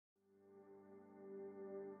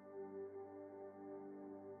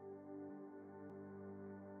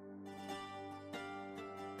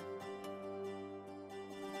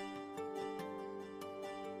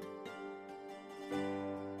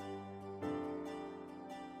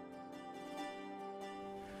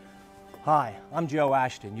Hi, I'm Joe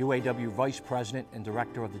Ashton, UAW Vice President and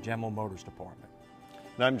Director of the General Motors Department.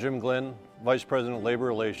 And I'm Jim Glynn, Vice President of Labor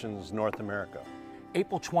Relations, North America.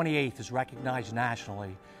 April 28th is recognized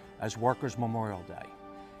nationally as Workers' Memorial Day.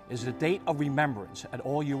 It is a date of remembrance at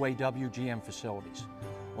all UAW-GM facilities.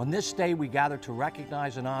 On this day, we gather to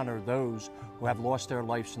recognize and honor those who have lost their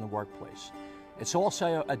lives in the workplace. It's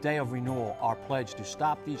also a day of renewal, our pledge to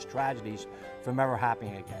stop these tragedies from ever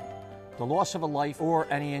happening again. The loss of a life or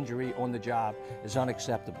any injury on the job is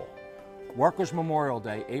unacceptable. Workers' Memorial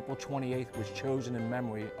Day, April 28th, was chosen in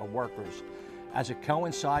memory of workers as it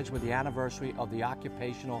coincides with the anniversary of the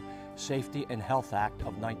Occupational Safety and Health Act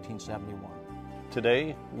of 1971.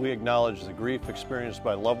 Today, we acknowledge the grief experienced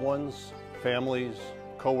by loved ones, families,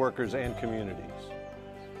 co-workers, and communities.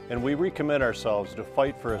 And we recommit ourselves to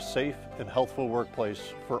fight for a safe and healthful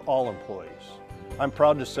workplace for all employees. I'm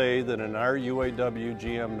proud to say that in our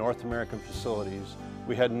UAW-GM North American facilities,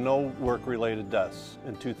 we had no work-related deaths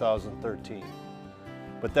in 2013.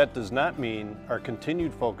 But that does not mean our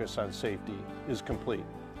continued focus on safety is complete.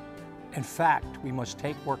 In fact, we must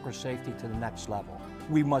take worker safety to the next level.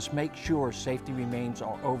 We must make sure safety remains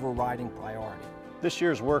our overriding priority. This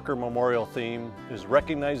year's Worker Memorial theme is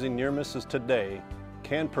recognizing near misses today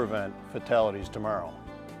can prevent fatalities tomorrow.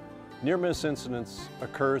 Near-miss incidents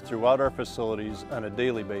occur throughout our facilities on a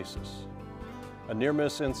daily basis. A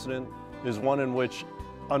near-miss incident is one in which,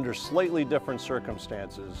 under slightly different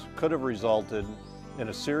circumstances, could have resulted in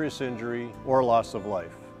a serious injury or loss of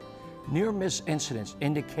life. Near-miss incidents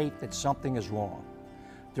indicate that something is wrong.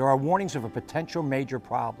 There are warnings of a potential major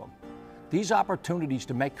problem. These opportunities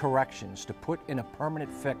to make corrections, to put in a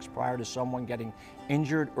permanent fix prior to someone getting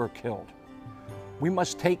injured or killed. We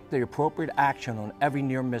must take the appropriate action on every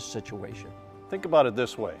near-miss situation. Think about it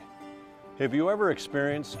this way. Have you ever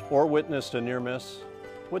experienced or witnessed a near-miss?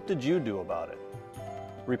 What did you do about it?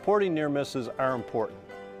 Reporting near-misses are important,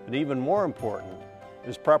 and even more important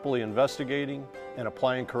is properly investigating and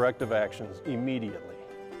applying corrective actions immediately.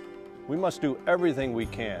 We must do everything we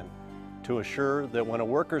can to assure that when a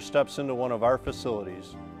worker steps into one of our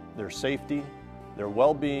facilities, their safety, their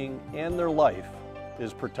well-being, and their life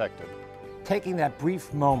is protected. Taking that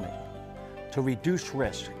brief moment to reduce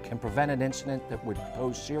risk can prevent an incident that would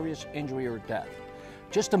pose serious injury or death.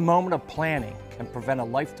 Just a moment of planning can prevent a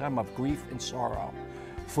lifetime of grief and sorrow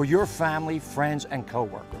for your family, friends, and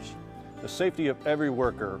co-workers. The safety of every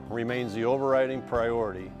worker remains the overriding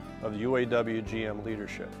priority of UAW-GM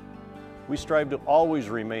leadership. We strive to always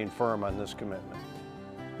remain firm on this commitment.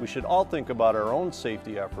 We should all think about our own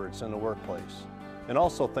safety efforts in the workplace and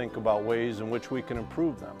also think about ways in which we can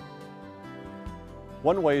improve them.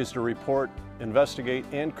 One way is to report, investigate,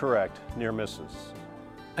 and correct near misses.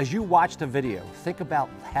 As you watch the video, think about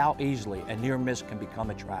how easily a near miss can become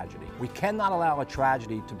a tragedy. We cannot allow a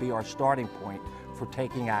tragedy to be our starting point for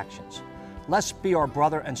taking actions. Let's be our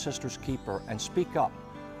brother and sister's keeper and speak up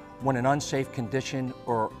when an unsafe condition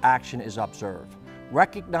or action is observed.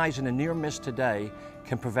 Recognizing a near miss today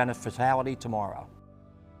can prevent a fatality tomorrow.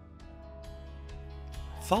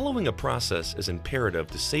 Following a process is imperative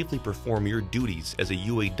to safely perform your duties as a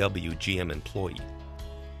UAW-GM employee.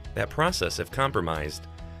 That process, if compromised,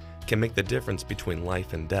 can make the difference between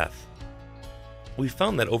life and death. We've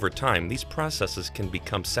found that over time, these processes can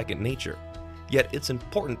become second nature, yet it's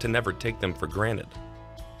important to never take them for granted.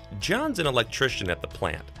 John's an electrician at the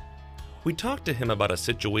plant. We talked to him about a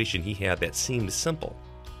situation he had that seemed simple,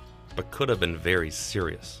 but could have been very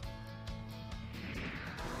serious.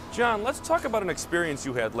 John, let's talk about an experience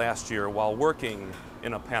you had last year while working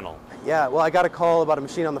in a panel. Yeah, well, I got a call about a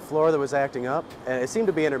machine on the floor that was acting up, and it seemed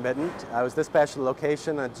to be intermittent. I was dispatched to the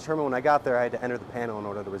location, and I determined when I got there I had to enter the panel in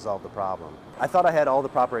order to resolve the problem. I thought I had all the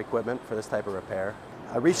proper equipment for this type of repair.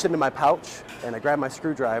 I reached into my pouch, and I grabbed my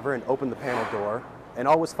screwdriver and opened the panel door, and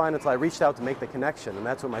all was fine until I reached out to make the connection, and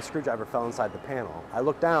that's when my screwdriver fell inside the panel. I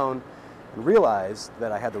looked down and realized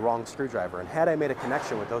that I had the wrong screwdriver, and had I made a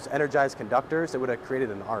connection with those energized conductors, it would have created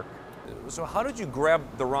an arc. So how did you grab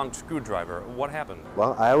the wrong screwdriver? What happened?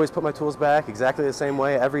 Well, I always put my tools back exactly the same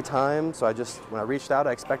way every time, so when I reached out,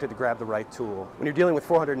 I expected to grab the right tool. When you're dealing with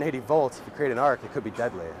 480 volts, if you create an arc, it could be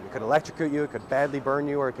deadly. It could electrocute you, it could badly burn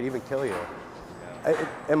you, or it could even kill you.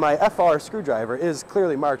 And my FR screwdriver is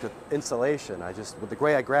clearly marked with insulation. With the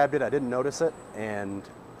way I grabbed it, I didn't notice it, and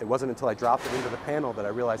it wasn't until I dropped it into the panel that I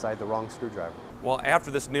realized I had the wrong screwdriver. Well, after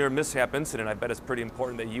this near mishap incident, I bet it's pretty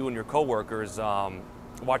important that you and your coworkers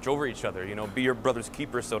watch over each other, you know, be your brother's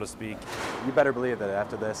keeper, so to speak. You better believe that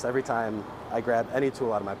after this, every time I grab any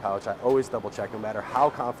tool out of my pouch, I always double check, no matter how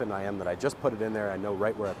confident I am that I just put it in there, I know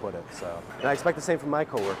right where I put it. So, and I expect the same from my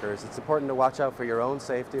coworkers. It's important to watch out for your own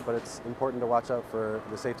safety, but it's important to watch out for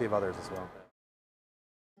the safety of others as well.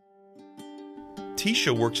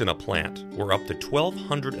 Tisha works in a plant where up to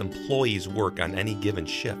 1,200 employees work on any given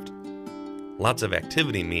shift. Lots of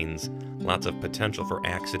activity means lots of potential for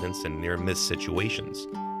accidents and near-miss situations.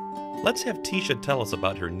 Let's have Tisha tell us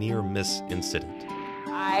about her near-miss incident.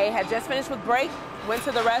 I had just finished with break, went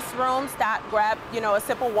to the restroom, stopped, grabbed, a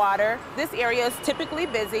sip of water. This area is typically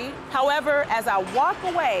busy. However, as I walk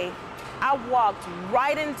away, I walked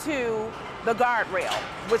right into the guardrail,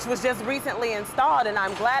 which was just recently installed, and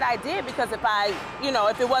I'm glad I did, because if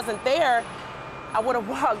it wasn't there, I would have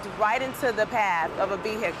walked right into the path of a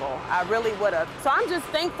vehicle. I really would have. So I'm just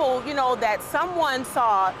thankful, that someone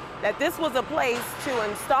saw that this was a place to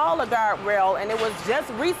install a guardrail, and it was just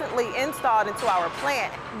recently installed into our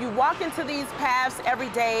plant. You walk into these paths every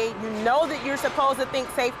day. You know that you're supposed to think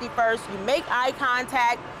safety first. You make eye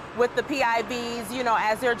contact with the PIVs,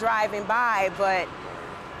 as they're driving by, but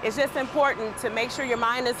it's just important to make sure your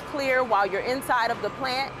mind is clear while you're inside of the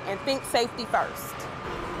plant and think safety first.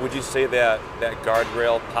 Would you say that that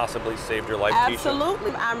guardrail possibly saved your life, Tisha?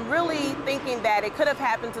 Absolutely. I'm really thinking that it could have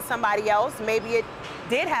happened to somebody else. Maybe it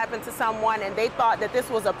did happen to someone and they thought that this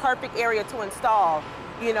was a perfect area to install,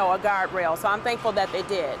 a guardrail. So I'm thankful that they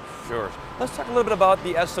did. Sure. Let's talk a little bit about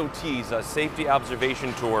the SOTs, safety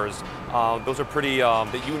observation tours. Those are pretty,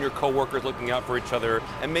 that you and your coworkers looking out for each other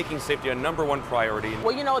and making safety a #1 priority.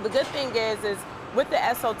 Well, the good thing is with the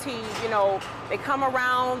SOT, they come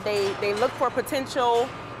around, they look for potential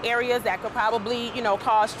areas that could probably,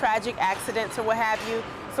 cause tragic accidents or what have you.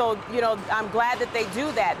 So, I'm glad that they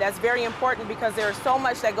do that. That's very important, because there's so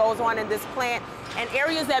much that goes on in this plant, and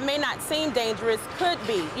areas that may not seem dangerous could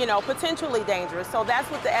be, potentially dangerous. So that's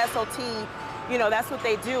what the SOT, that's what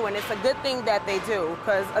they do, and it's a good thing that they do,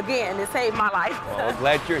 because again, it saved my life. Well, I'm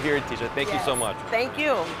glad you're here, Tisha. Thank you so much. Thank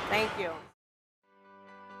you. Thank you.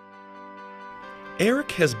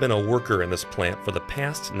 Eric has been a worker in this plant for the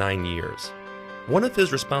past 9 years. One of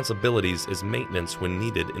his responsibilities is maintenance when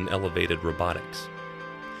needed in elevated robotics.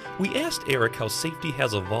 We asked Eric how safety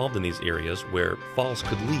has evolved in these areas where falls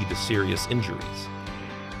could lead to serious injuries.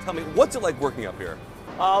 Tell me, what's it like working up here?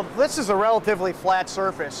 This is a relatively flat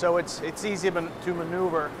surface, so it's easy to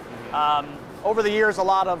maneuver. Over the years, a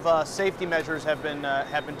lot of safety measures have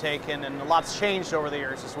been taken, and a lot's changed over the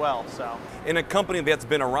years as well. So, in a company that's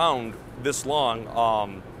been around this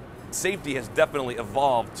long, safety has definitely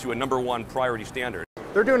evolved to a #1 priority standard.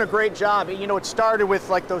 They're doing a great job. It started with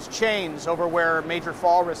like those chains over where major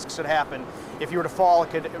fall risks had happened. If you were to fall, it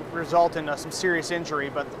could result in some serious injury.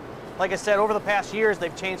 But like I said, over the past years,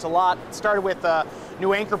 they've changed a lot. It started with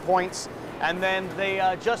new anchor points, and then they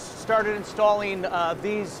just started installing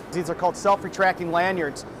these. These are called self-retracting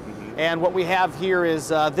lanyards. And what we have here is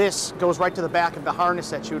this goes right to the back of the harness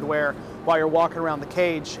that you would wear while you're walking around the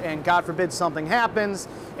cage. And God forbid something happens,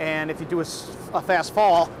 and if you do a fast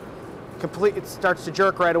fall, it starts to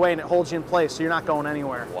jerk right away, and it holds you in place, so you're not going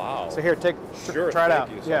anywhere. Wow. So here, try it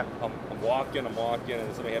out. You. So yeah. I'm walking, and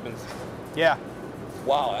something happens. Yeah.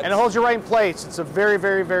 Wow. And it holds you right in place. It's a very,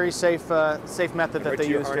 very, very safe method that they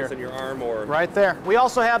use here. In your arm, or right there. We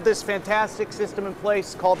also have this fantastic system in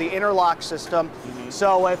place called the interlock system.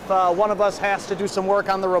 So if one of us has to do some work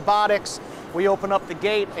on the robotics, we open up the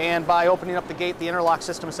gate, and by opening up the gate, the interlock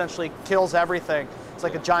system essentially kills everything. It's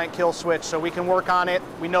like a giant kill switch, so we can work on it.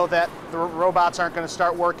 We know that the robots aren't going to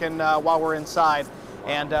start working while we're inside,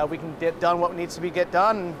 and we can get done what needs to be get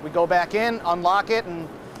done. And we go back in, unlock it, and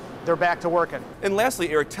they're back to working. And lastly,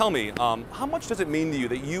 Eric, tell me, how much does it mean to you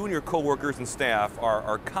that you and your coworkers and staff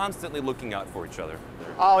are constantly looking out for each other?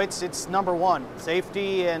 Oh, it's #1.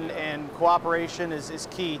 Safety and cooperation is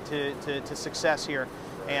key to success here.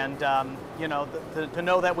 And to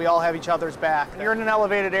know that we all have each other's back. When you're in an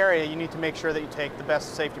elevated area, you need to make sure that you take the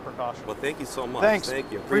best safety precautions. Well, thank you so much. Thanks.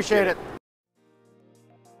 Thank you. Appreciate it.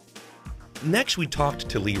 Next, we talked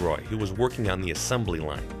to Leroy, who was working on the assembly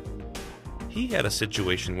line. He had a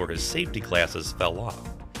situation where his safety glasses fell off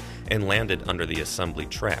and landed under the assembly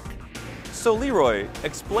track. So Leroy,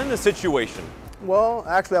 explain the situation. Well,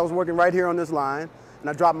 actually I was working right here on this line, and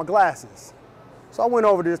I dropped my glasses. So I went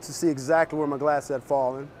over this to see exactly where my glasses had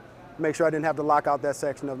fallen, make sure I didn't have to lock out that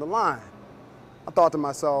section of the line. I thought to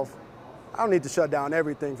myself, I don't need to shut down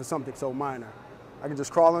everything for something so minor. I can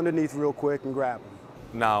just crawl underneath real quick and grab them.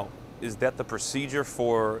 Now, is that the procedure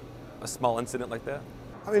for a small incident like that?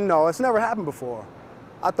 I mean, no, it's never happened before.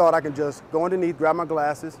 I thought I could just go underneath, grab my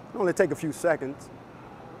glasses. It only take a few seconds.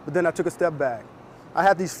 But then I took a step back. I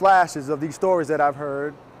had these flashes of these stories that I've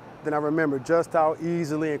heard. Then I remembered just how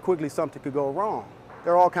easily and quickly something could go wrong.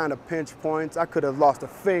 There are all kind of pinch points. I could have lost a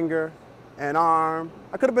finger, an arm.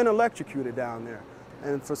 I could have been electrocuted down there.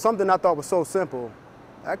 And for something I thought was so simple,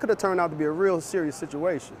 that could have turned out to be a real serious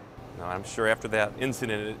situation. Now, I'm sure after that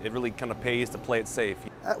incident, it really kind of pays to play it safe.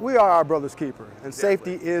 We are our brother's keeper, and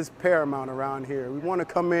safety is paramount around here. We want to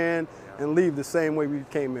come in and leave the same way we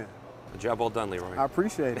came in. A job well done, Leroy. I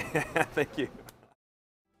appreciate it. Thank you.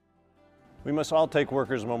 We must all take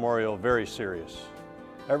Workers' Memorial very serious.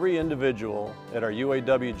 Every individual at our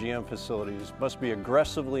UAW-GM facilities must be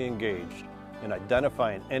aggressively engaged in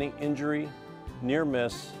identifying any injury, near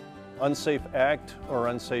miss, unsafe act, or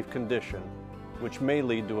unsafe condition which may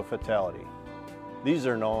lead to a fatality. These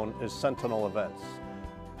are known as sentinel events.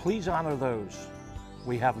 Please honor those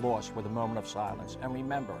we have lost with a moment of silence. And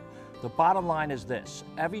remember, the bottom line is this: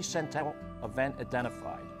 every sentinel event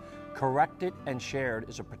identified, corrected, and shared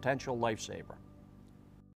is a potential lifesaver.